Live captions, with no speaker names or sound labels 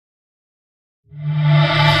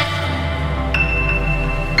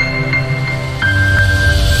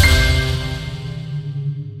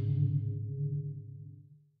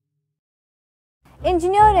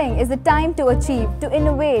Engineering is the time to achieve, to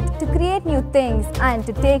innovate, to create new things and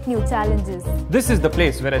to take new challenges. This is the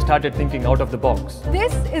place where I started thinking out of the box.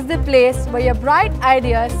 This is the place where your bright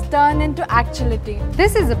ideas turn into actuality.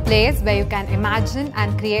 This is a place where you can imagine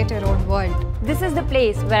and create your own world. This is the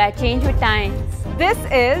place where I change with times. This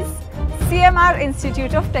is CMR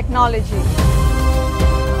Institute of Technology.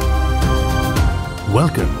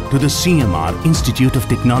 Welcome to the CMR Institute of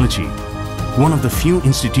Technology, one of the few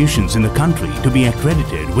institutions in the country to be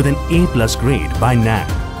accredited with an A+ grade by NAAC.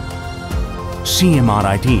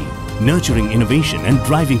 CMRIT, nurturing innovation and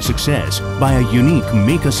driving success by a unique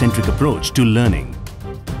maker-centric approach to learning.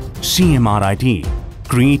 CMRIT,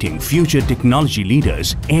 creating future technology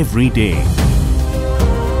leaders every day.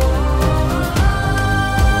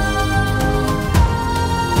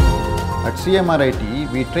 At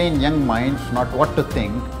CMRIT, we train young minds not what to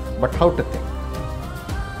think, but how to think.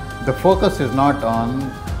 The focus is not on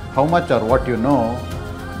how much or what you know,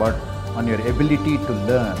 but on your ability to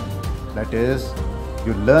learn. That is,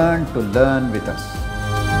 you learn to learn with us.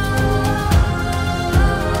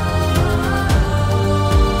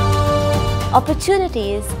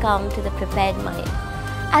 Opportunities come to the prepared mind.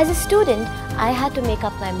 As a student, I had to make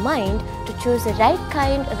up my mind to choose the right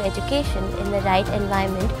kind of education in the right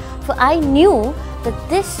environment, for I knew that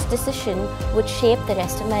this decision would shape the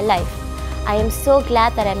rest of my life. I am so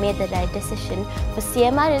glad that I made the right decision, for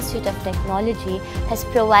CMR Institute of Technology has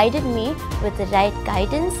provided me with the right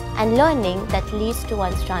guidance and learning that leads to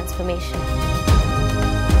one's transformation.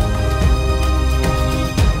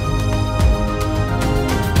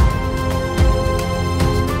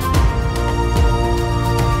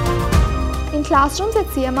 In classrooms at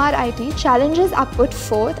CMRIT, challenges are put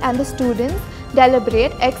forth and the students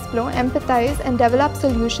deliberate, explore, empathize and develop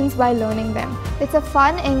solutions while learning them. It's a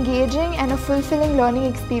fun, engaging and a fulfilling learning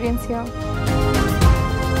experience here.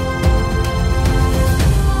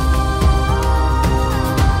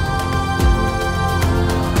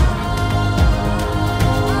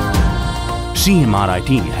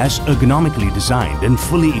 CMRIT has ergonomically designed and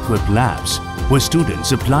fully equipped labs where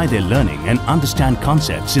students apply their learning and understand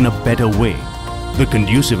concepts in a better way. The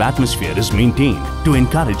conducive atmosphere is maintained to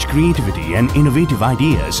encourage creativity and innovative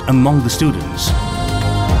ideas among the students.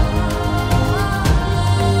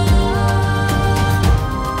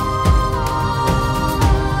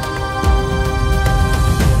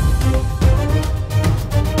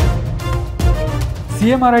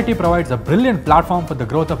 CMRIT provides a brilliant platform for the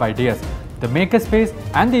growth of ideas. The Makerspace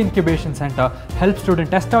and the Incubation Center help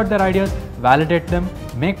students test out their ideas, validate them,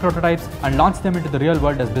 make prototypes and launch them into the real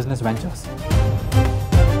world as business ventures.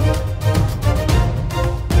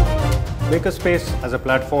 Makerspace as a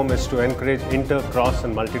platform is to encourage inter, cross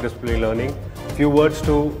and multidisciplinary learning. Few words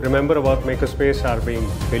to remember about Makerspace are being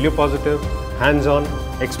value positive, hands-on,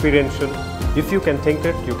 experiential. If you can think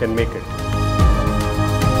it, you can make it.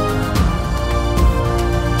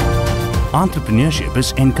 Entrepreneurship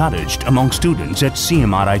is encouraged among students at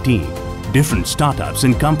CMRIT. Different startups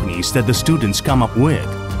and companies that the students come up with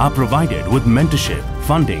are provided with mentorship,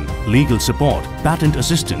 funding, legal support, patent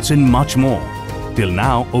assistance and much more. Till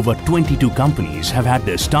now, over 22 companies have had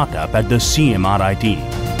their startup at the CMRIT.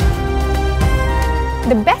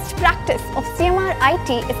 The best practice of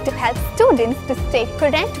CMRIT is to help students to stay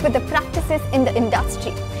current with the practices in the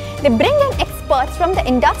industry. They bring in experts from the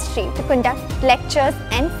industry to conduct lectures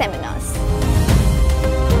and seminars.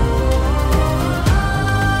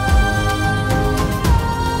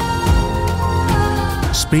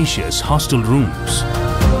 Spacious hostel rooms,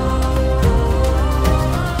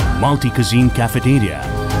 multi-cuisine cafeteria,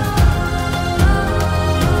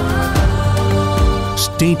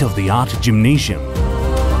 state-of-the-art gymnasium,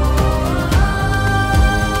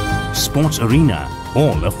 sports arena,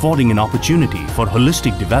 all affording an opportunity for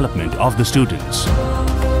holistic development of the students.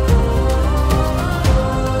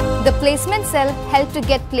 The placement cell helped to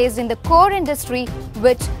get placed in the core industry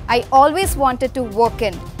which I always wanted to work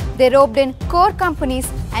in. They roped in core companies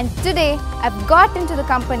and today I've got into the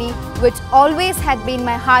company which always had been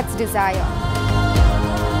my heart's desire.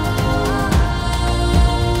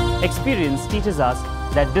 Experience teaches us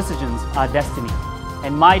that decisions are destiny,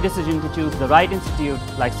 and my decision to choose the right institute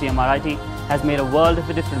like CMRIT has made a world of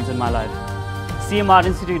a difference in my life. CMR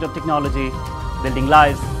Institute of Technology, building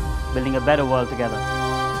lives, building a better world together.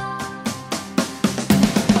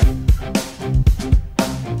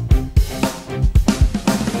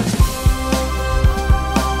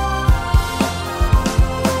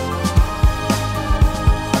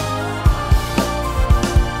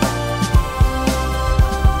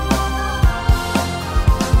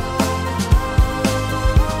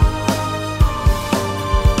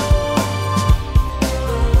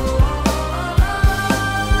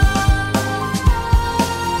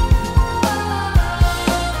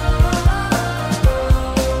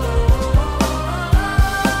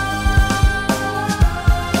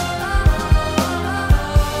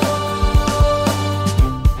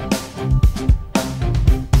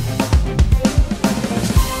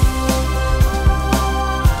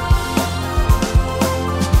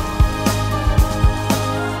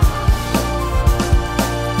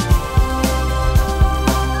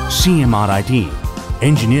 CMRIT,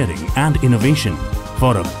 engineering and innovation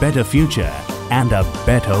for a better future and a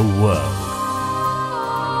better world.